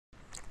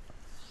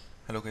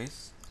Hello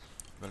guys,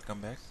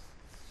 welcome back.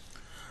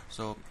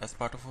 So as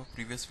part of our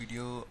previous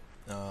video,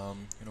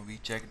 we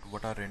checked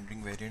what are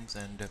rendering variants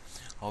and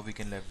how we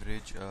can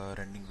leverage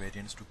rendering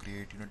variants to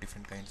create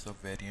different kinds of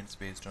variants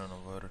based on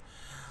our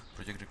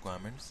project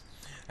requirements.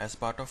 As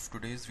part of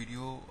today's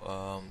video,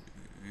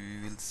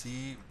 we will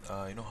see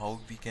how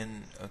we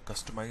can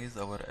customize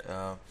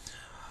our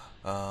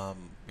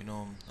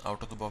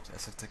out of the box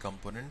SXA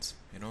components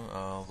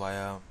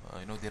via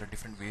there are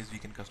different ways we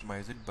can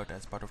customize it, but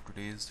as part of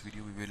today's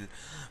video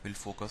will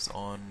focus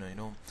on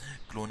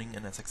cloning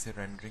an SXA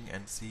rendering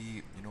and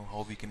see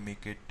how we can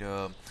make it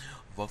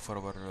work for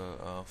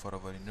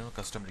our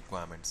custom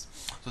requirements.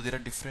 So there are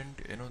different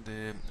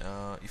the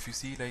if you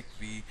see, like,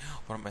 we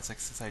from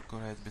SXA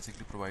Sitecore has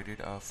basically provided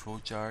a flow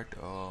chart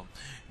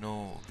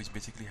which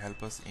basically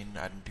help us in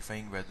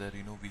identifying whether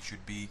we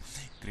should be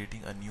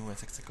creating a new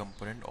SXA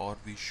component or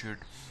we should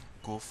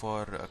go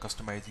for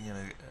customizing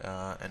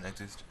an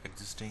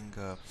existing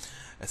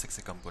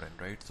SXA component,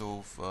 right?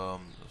 So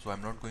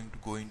I'm not going to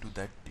go into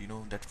that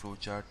that flow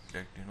chart,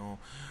 like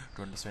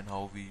to understand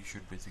how we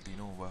should basically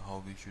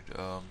how we should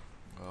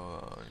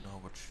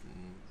what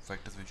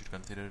factors we should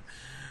consider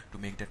to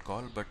make that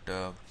call. But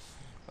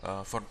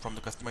from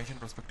the customization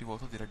perspective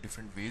also, there are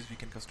different ways we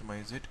can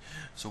customize it.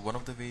 So one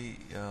of the way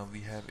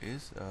we have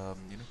is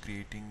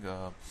creating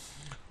a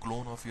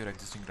clone of your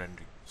existing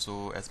rendering.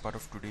 So as part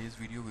of today's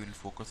video, we will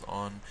focus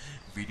on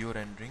video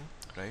rendering,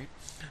 right?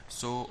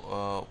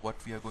 So what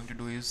we are going to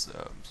do is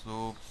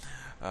to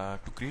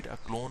create a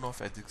clone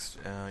of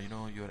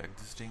your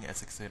existing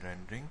SXA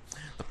rendering.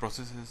 The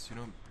process is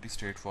pretty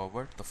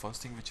straightforward. The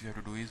first thing which we have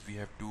to do is we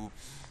have to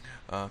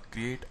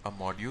create a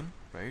module,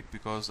 right?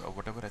 Because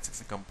whatever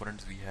SXA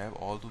components we have,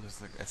 all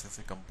those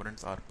SXA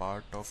components are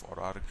part of or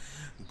are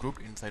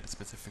grouped inside a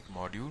specific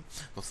module.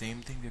 So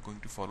same thing we are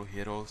going to follow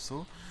here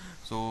also.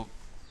 So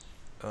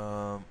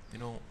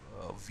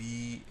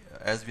we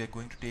as we are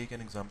going to take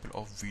an example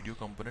of video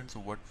component, so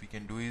what we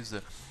can do is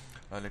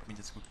let me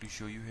just quickly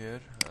show you here,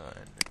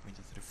 and let me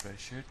just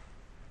refresh it.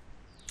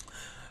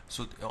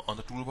 So on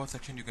the toolbar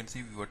section, you can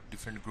see what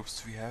different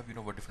groups we have,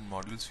 what different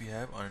modules we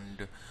have,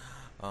 and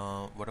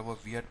whatever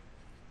we are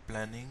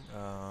planning.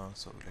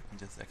 So let me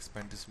just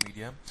expand this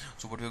media.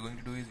 So what we are going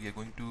to do is we are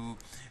going to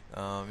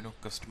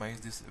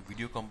customize this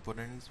video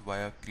components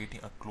via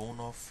creating a clone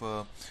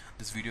of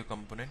this video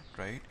component,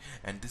 right?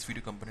 And this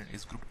video component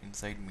is grouped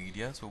inside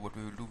media. So what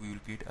we will do, we will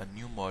create a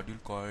new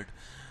module called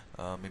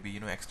maybe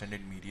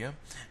extended media,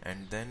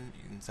 and then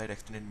inside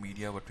extended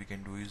media what we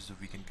can do is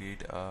we can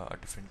create a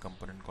different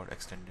component called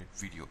extended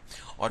video.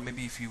 Or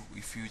maybe if you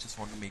just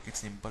want to make it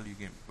simple, you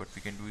can what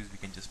we can do is we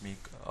can just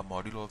make a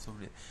module also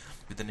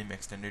with the name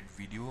extended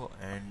video,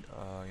 and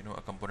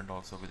a component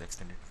also with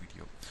extended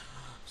video.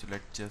 So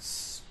let's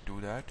just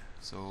do that.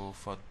 So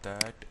for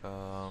that,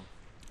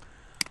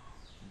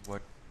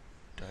 what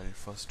I'll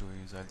first do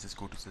is I'll just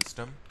go to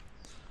system,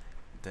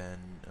 then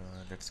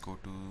let's go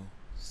to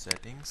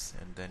settings,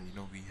 and then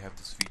we have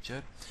this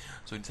feature.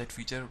 So inside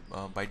feature,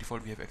 by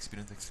default we have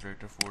experience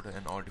accelerator folder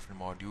and all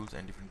different modules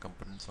and different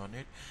components on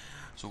it.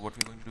 So what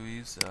we're going to do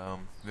is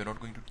we're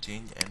not going to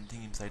change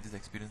anything inside this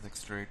experience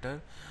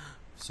accelerator.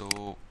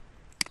 So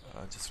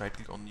just right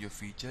click on your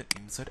feature,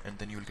 insert, and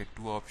then you will get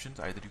two options.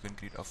 Either you can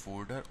create a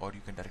folder or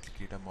you can directly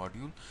create a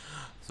module.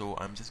 So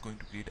I'm just going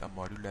to create a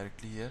module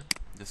directly here.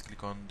 Just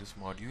click on this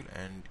module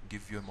and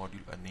give your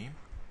module a name.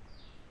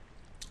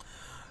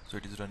 So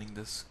it is running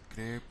the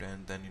script,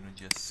 and then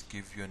just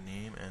give your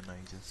name, and I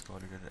just call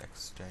it an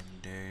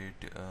extended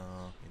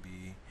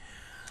maybe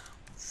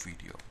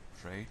video,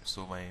 right?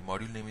 So my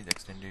module name is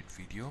extended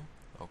video,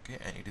 okay,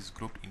 and it is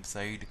grouped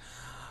inside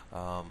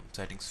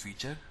settings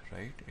feature,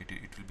 right?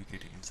 It will be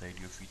created inside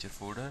your feature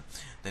folder.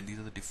 Then these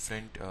are the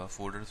different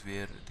folders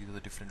where these are the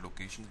different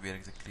locations where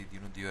exactly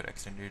your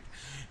extended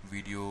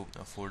video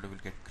folder will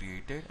get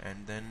created.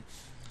 And then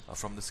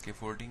from the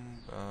scaffolding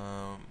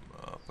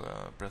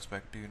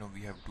perspective,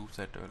 we have two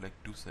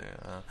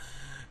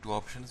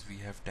options. We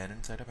have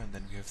tenant setup and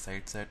then we have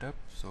site setup.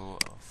 So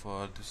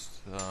for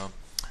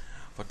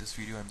this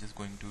video I'm just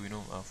going to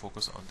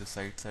focus on the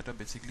site setup.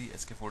 Basically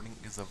scaffolding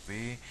is a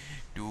way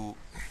to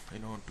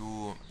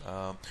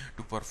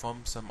to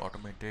perform some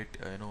automated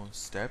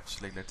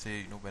steps, like let's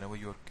say whenever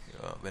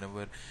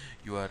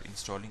you are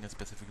installing a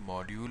specific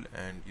module,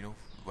 and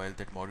while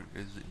that module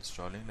is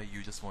installing, like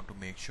you just want to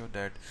make sure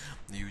that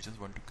you just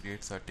want to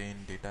create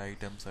certain data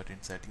items, certain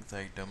settings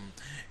item,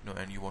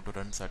 and you want to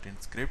run certain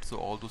scripts. So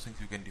all those things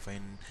you can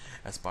define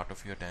as part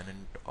of your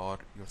tenant or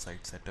your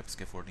site setup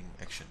scaffolding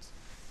actions.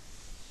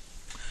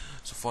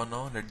 So for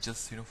now, let's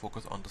just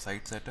focus on the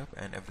site setup,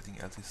 and everything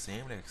else is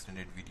same, like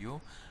extended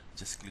video.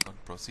 Just click on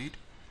proceed.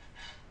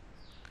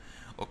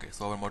 Okay,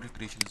 so our module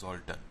creation is all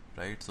done,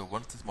 right? So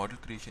once this module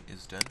creation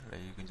is done,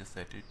 like you can just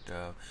set it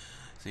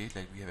say it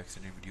like we have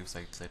extended video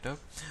site setup.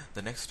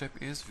 The next step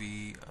is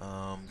we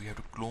have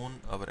to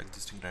clone our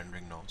existing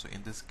rendering now. So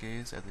in this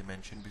case, as I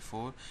mentioned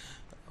before,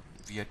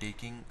 we are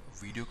taking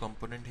video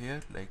component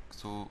here. Like,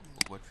 so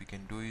what we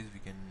can do is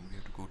we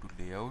have to go to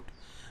layout,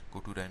 go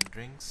to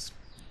renderings,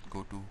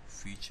 go to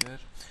feature,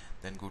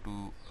 then go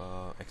to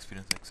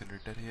experience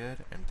accelerator here,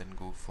 and then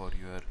go for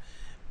your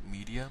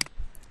media,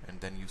 and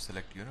then you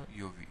select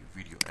your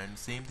video. And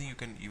same thing you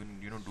can even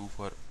do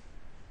for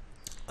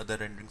other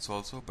renderings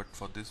also, but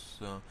for this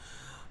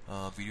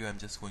video I'm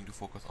just going to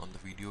focus on the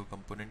video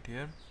component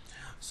here.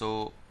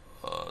 So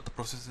the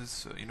process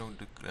is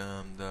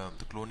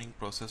the cloning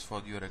process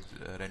for your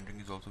rendering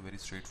is also very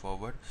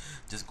straightforward.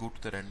 Just go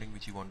to the rendering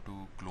which you want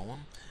to clone,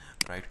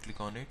 right click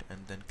on it, and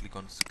then click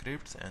on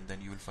scripts, and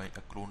then you will find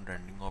a clone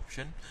rendering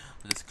option.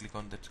 So just click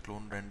on that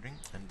clone rendering,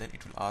 and then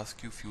it will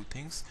ask you few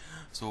things.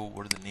 So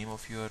what is the name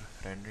of your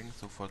rendering?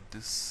 So for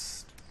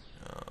this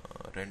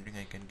rendering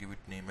I can give it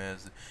name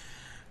as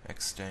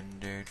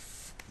extended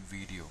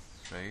video,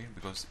 right,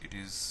 because it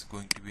is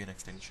going to be an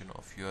extension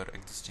of your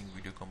existing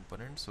video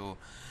component. So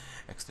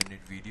extended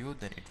video,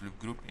 then it will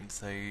group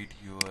inside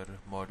your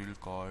module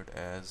called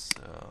as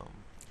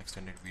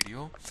extended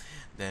video.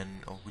 Then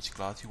which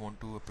class you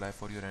want to apply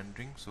for your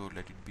rendering, so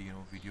let it be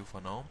video for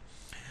now.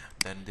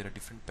 Then there are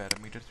different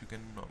parameters you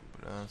can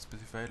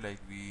specify, like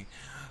we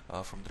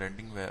from the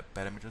rendering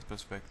parameters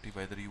perspective,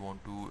 either you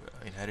want to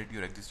inherit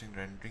your existing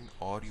rendering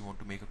or you want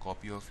to make a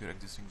copy of your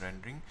existing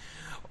rendering.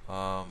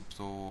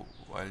 So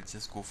I'll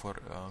just go for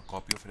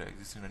copy of your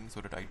existing rendering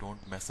so that I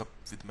don't mess up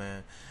with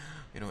my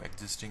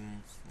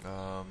existing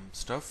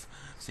stuff.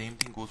 Same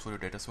thing goes for your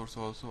data source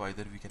also,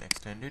 either we can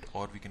extend it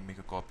or we can make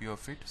a copy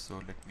of it. So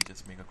let me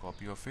just make a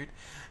copy of it.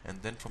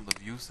 And then from the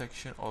view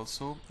section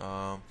also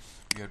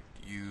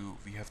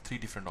we have three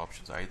different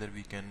options. Either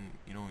we can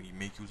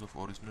make use of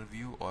original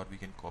view, or we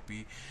can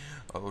copy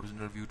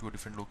original view to a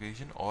different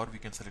location, or we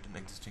can select an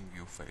existing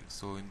view file.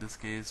 So in this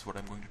case what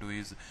I'm going to do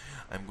is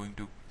I'm going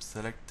to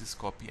select this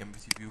copy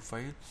MVC view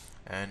file,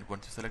 and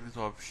once you select this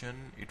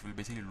option it will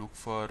basically look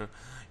for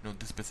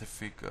this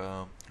specific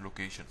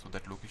location. So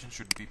that location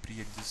should be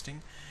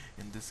pre-existing.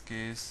 In this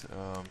case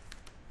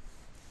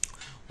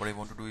what I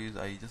want to do is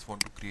I just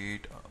want to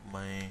create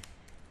my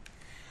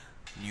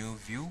new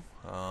view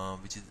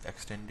which is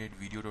extended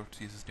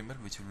video.cshtml,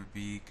 which will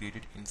be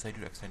created inside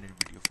your extended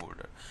video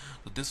folder.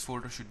 So this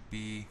folder should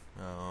be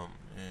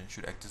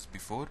should exist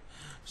before.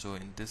 So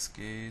in this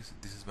case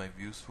this is my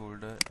views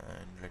folder,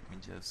 and let me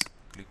just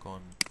click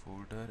on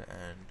folder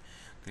and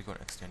click on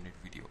extended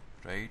video,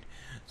 right?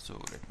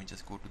 So let me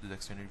just go to this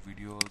extended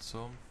video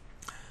also.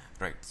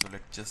 Right, so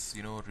let's just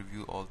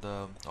review all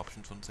the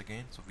options once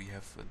again. So we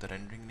have the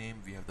rendering name,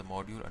 we have the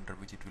module under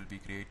which it will be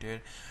created,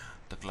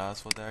 the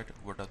class for that,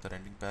 what are the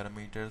rendering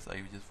parameters.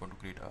 I just want to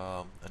create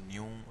a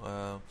new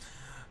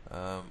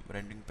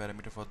rendering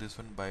parameter for this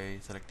one by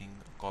selecting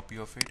a copy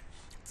of it.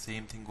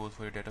 Same thing goes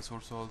for your data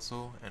source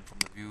also, and from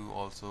the view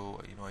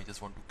also I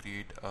just want to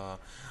create a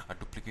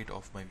duplicate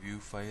of my view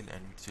file,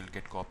 and which will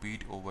get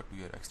copied over to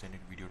your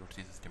extended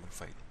video.cshtml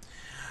file.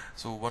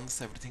 So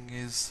once everything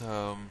is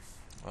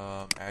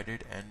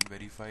added and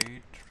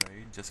verified,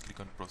 right, just click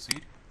on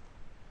proceed.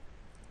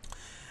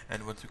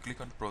 And once you click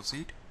on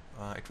proceed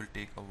it will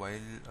take a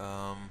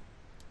while.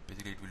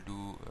 Basically it will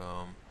do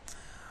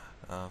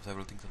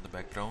several things in the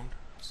background.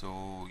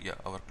 So yeah,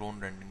 our clone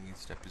rendering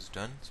step is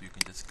done, so you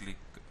can just click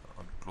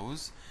on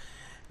close.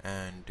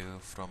 And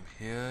from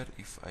here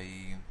if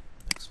I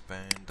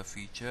expand the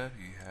feature,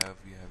 we have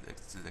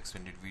this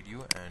extended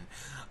video, and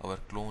our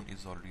clone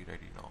is already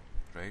ready now,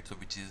 right? So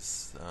which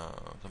is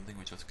something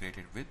which was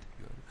created with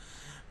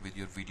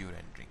your video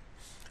rendering.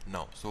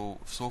 Now so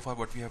far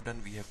what we have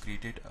done, we have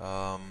created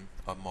a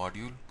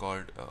module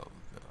called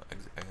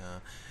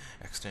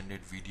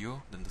extended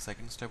video. Then the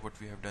second step what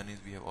we have done is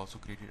we have also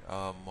created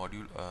a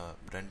module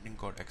rendering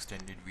called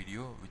extended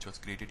video, which was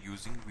created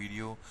using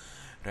video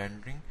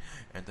rendering.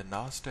 And the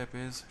last step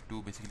is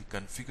to basically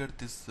configure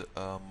this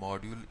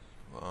module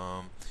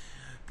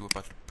to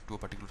a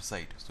particular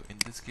site. So in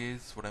this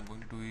case what I'm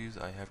going to do is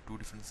I have two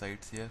different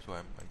sites here, so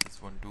I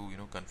just want to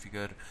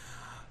configure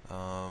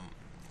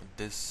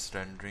this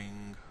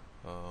rendering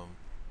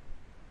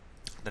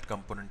that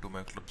component to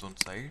my club zone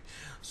site.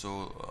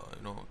 So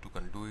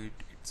to do it,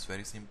 it's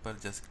very simple.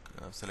 Just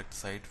select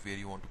site where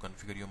you want to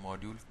configure your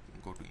module,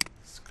 go to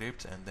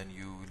scripts, and then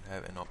you will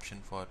have an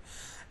option for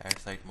add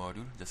site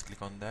module. Just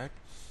click on that,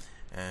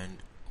 and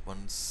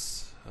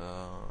once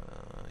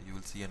you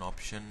will see an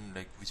option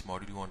like which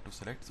module you want to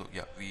select. So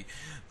yeah, we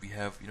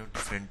have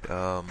different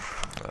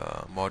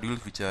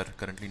modules which are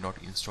currently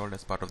not installed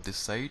as part of this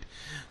site.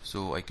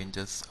 So I can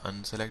just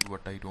unselect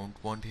what I don't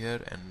want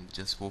here and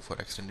just go for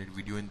extended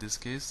video in this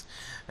case,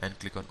 and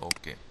click on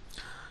OK.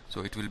 So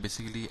it will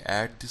basically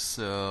add this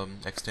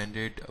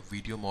extended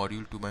video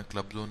module to my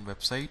club zone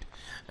website,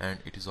 and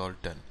it is all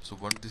done. So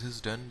once this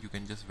is done, you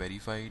can just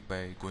verify it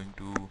by going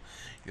to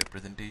your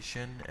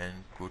presentation and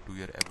go to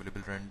your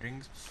available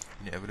renderings.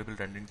 In available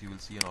renderings you will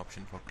see an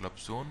option for club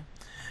zone,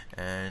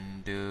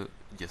 and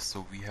yes,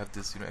 so we have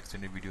this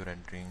extended video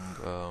rendering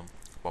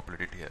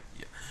populated here.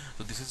 Yeah,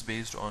 so this is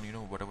based on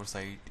whatever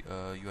site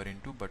you are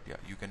into, but yeah,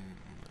 you can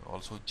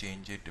also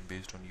change it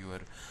based on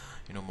your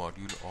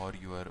module or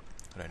your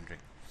rendering.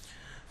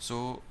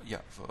 So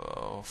yeah,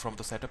 from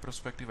the setup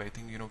perspective, I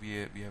think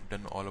we have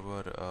done all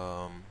our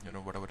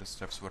whatever the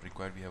steps were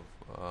required. We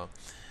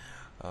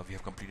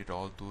have completed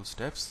all those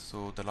steps.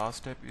 So the last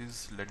step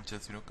is, let's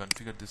just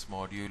configure this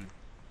module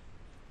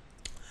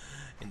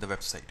in the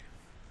website,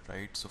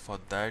 right? So for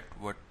that,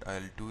 what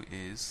I'll do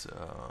is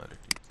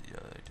yeah,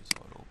 it is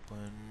all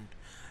open.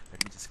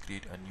 Let me just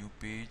create a new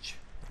page,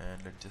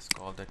 and let's just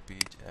call that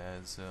page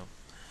as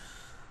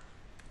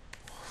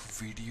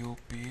video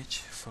page,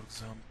 for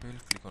example.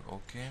 Click on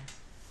OK,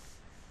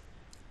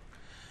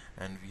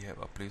 and we have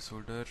a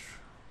placeholder,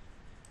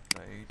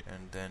 right?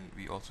 And then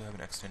we also have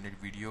an extended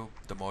video,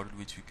 the model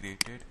which we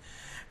created,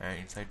 and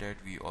inside that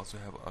we also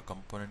have a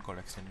component called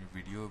extended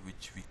video,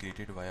 which we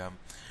created via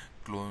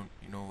clone,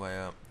 um,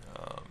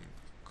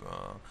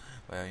 uh,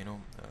 via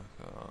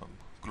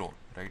clone,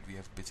 right? We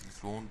have basically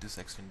cloned this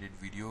extended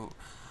video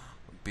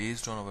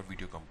based on our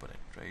video component,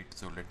 right?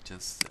 So let's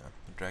just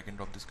drag and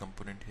drop this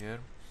component here,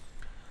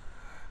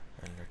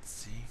 and let's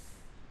see.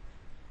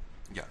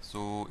 Yeah,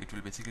 so it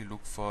will basically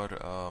look for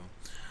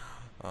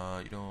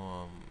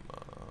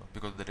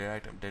because the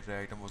data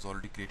item was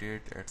already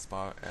created as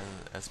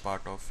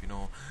part of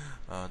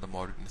the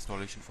model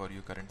installation for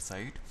your current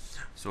site.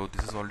 So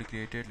this is already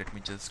created. Let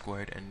me just go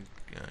ahead and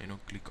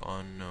click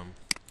on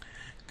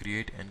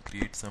create, and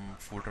create some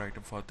folder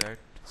item for that.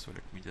 So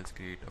let me just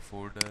create a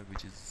folder,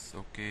 which is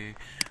okay.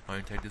 Now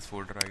inside this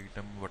folder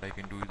item, what I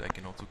can do is I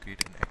can also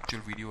create an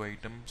actual video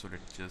item. So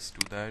let's just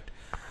do that.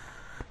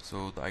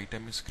 So the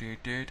item is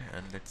created,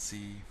 and let's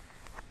see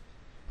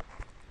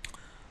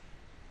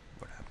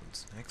what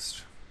happens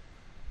next.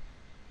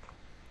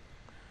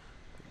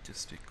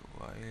 Just take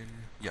a while.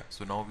 Yeah,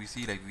 so now we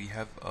see, like, we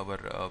have our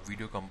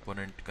video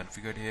component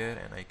configured here,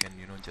 and I can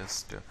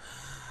just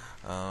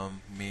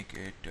make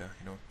it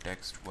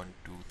text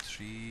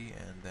 123,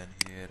 and then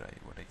here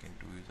what I can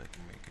do is I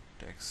can make it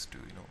text to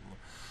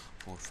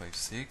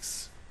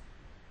 456,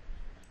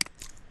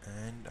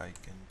 and I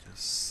can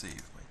just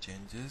save my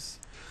changes.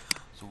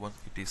 So once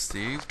it is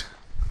saved,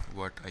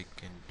 what I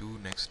can do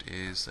next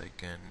is I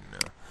can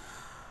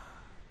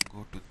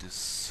go to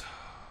this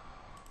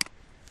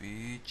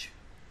page,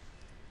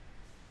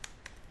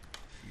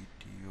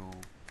 video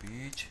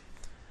page,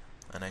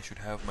 and I should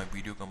have my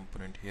video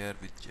component here,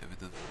 which with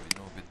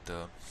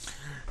the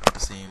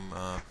same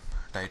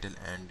title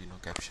and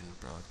caption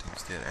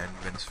things there. And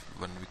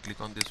when we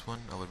click on this one,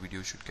 our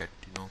video should get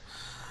it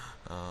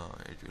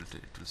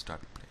will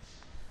start playing.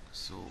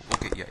 So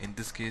okay, yeah, in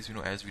this case,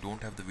 as we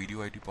don't have the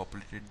video ID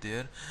populated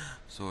there,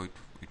 so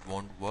it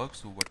won't work.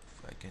 So what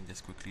I can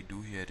just quickly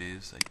do here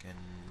is I can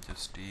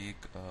just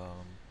take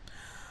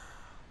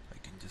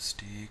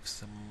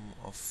some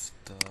of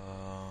the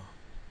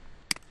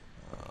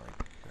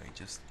I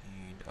just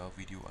need a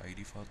video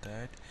ID for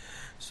that.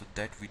 So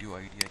that video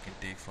ID I can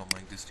take from my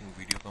existing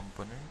video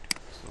component.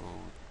 So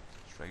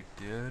it's right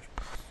there.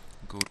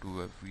 Go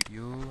to a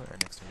video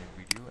and extended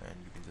video, and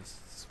you can just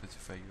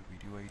specify your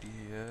video ID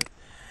here,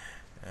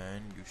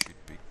 and you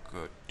should be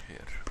good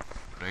here,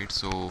 right?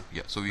 So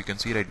yeah, so you can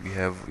see, right, we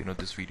have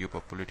this video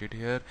populated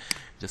here.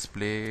 Just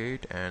play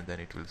it, and then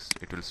it will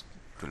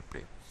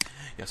play.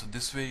 Yeah, so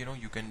this way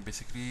you can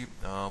basically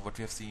what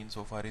we have seen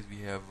so far is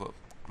we have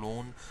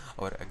clone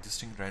our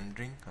existing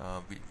rendering,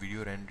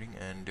 video rendering,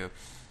 and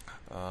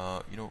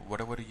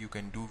whatever you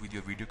can do with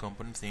your video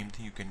component, same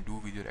thing you can do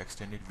with your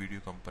extended video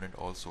component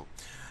also.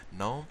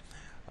 Now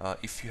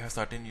if you have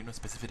certain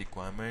specific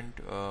requirement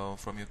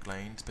from your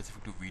client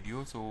specific to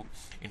video, so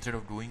instead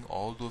of doing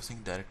all those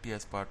things directly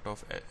as part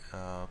of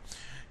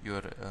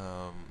your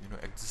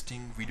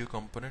existing video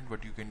component,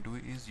 what you can do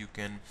is you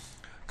can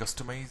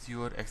customize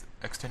your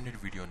extended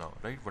video now,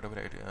 right? Whatever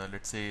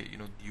let's say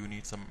you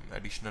need some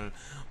additional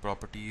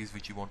properties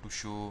which you want to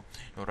show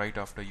right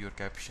after your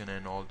caption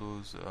and all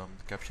those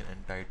caption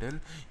and title.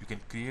 You can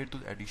create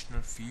those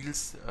additional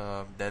fields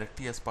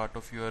directly as part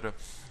of your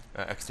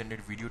extended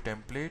video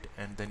template,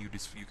 and then you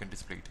can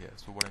display it here.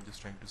 So what I'm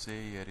just trying to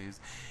say here is,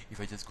 if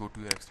I just go to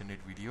your extended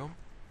video,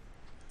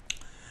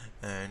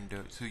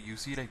 and so you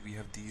see, like, we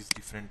have these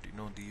different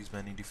these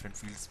many different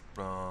fields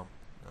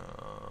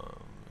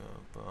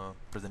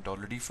present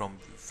already from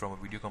a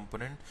video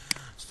component.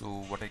 So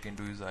what I can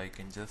do is I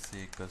can just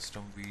say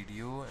custom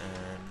video,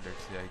 and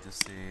let's say I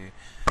just say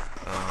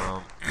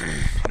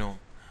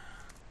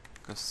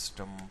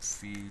custom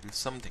field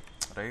something,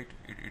 right?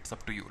 It's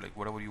up to you, like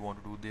whatever you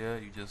want to do there.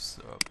 You just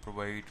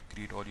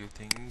create all your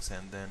things,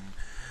 and then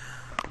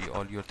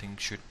all your things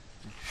should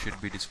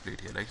be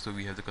displayed here. Like, so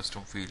we have the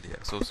custom field here.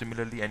 So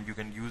similarly, and you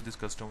can use this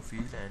custom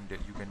field, and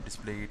you can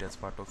display it as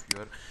part of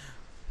your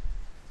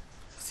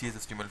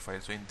CSS HTML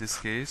file. So in this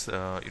case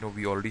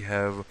we already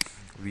have a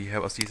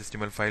CSS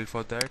HTML file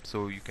for that.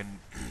 So you can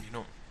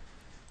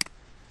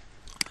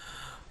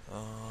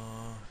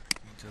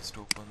let me just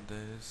open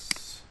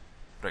this.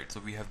 Right,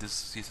 so we have this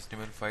CSS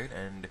HTML file,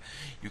 and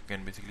you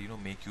can basically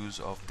make use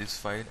of this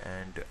file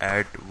and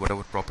add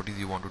whatever properties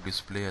you want to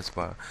display as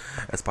part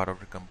of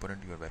the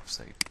component to your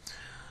website.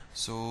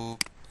 So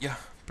yeah,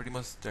 pretty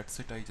much that's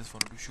it. I just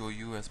wanted to show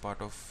you as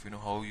part of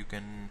how you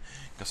can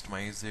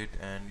customize it,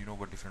 and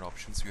what different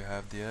options you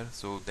have there.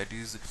 So that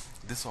is,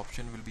 this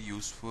option will be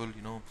useful,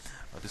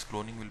 this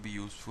cloning will be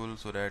useful,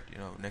 so that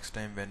next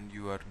time when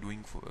you are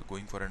going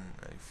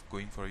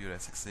for your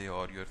SXA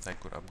or your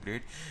Sitecore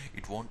upgrade,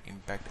 it won't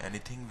impact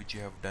anything which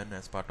you have done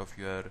as part of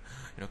your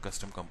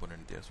custom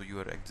component there. So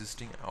your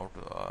existing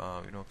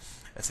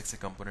SXA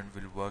component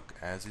will work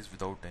as is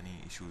without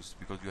any issues,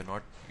 because you're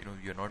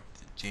not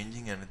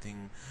changing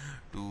anything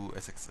to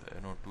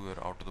SXA, to your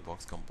out of the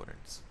box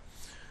components.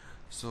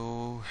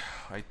 So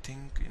I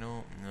think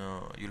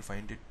you'll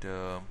find it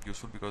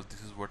useful, because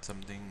this is what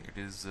something it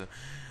is.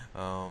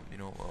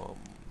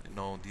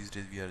 Now these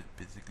days we are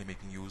basically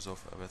making use of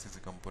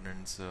SXA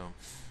components,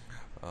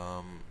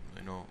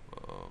 you know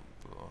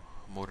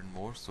more and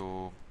more.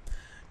 So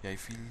yeah, I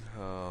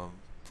feel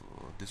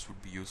this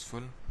would be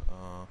useful,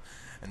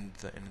 and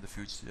in the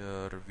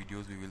future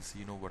videos we will see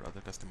what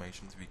other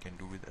customizations we can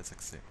do with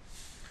SXA.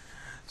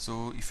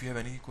 So if you have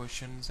any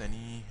questions,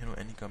 any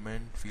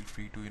comment, feel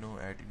free to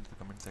add into the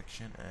comment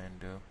section,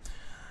 and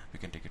we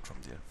can take it from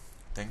there.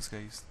 Thanks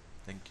guys,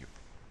 thank you.